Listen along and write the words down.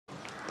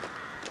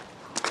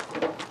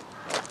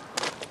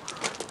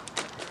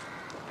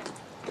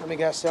me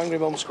guess, the Angry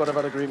Mum Squad have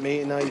had a group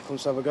meeting, now you come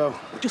to have a go.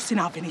 Just seen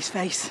Vinny's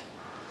face.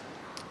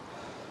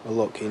 Well,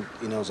 look, he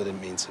knows I didn't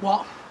mean to.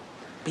 What?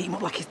 Beat him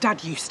up like his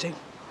dad used to?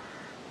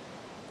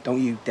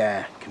 Don't you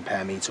dare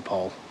compare me to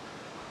Paul.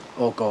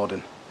 Or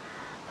Gordon.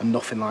 I'm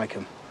nothing like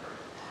him.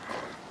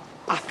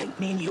 I think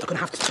me and you are going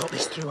to have to talk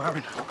this through,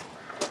 Aaron.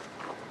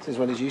 Since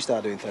when did you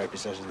start doing therapy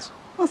sessions?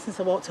 Well, since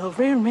I walked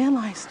over here and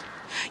realised.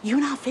 You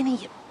and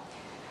Vinny,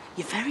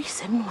 you're very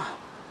similar.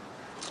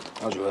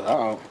 How'd you work that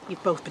out?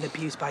 You've both been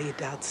abused by your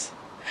dads.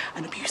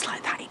 And abuse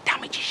like that, it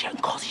damages you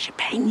and causes you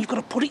pain. You've got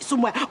to put it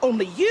somewhere.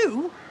 Only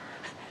you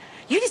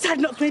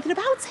decided not to do anything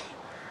about it.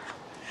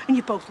 And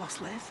you both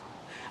lost Liv.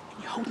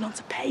 And you're holding on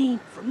to pain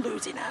from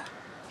losing her.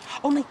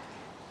 Only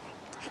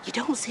you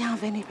don't see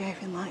Vinny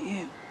behaving like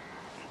you.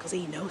 Because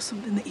he knows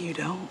something that you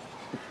don't.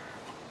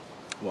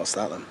 What's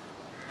that, then?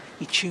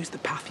 You choose the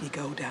path you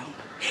go down.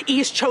 He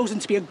has chosen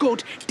to be a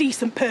good,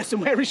 decent person,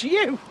 whereas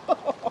you...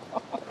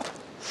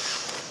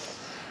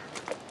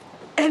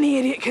 Any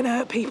idiot can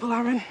hurt people,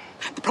 Aaron.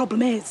 The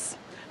problem is,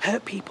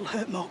 hurt people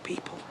hurt more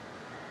people.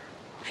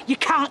 You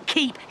can't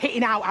keep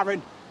hitting out,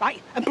 Aaron, right?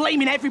 And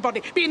blaming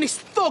everybody, being this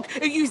thug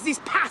who uses his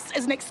past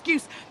as an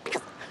excuse.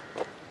 Because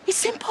it's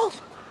simple.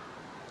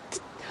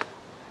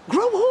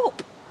 Grow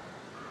up.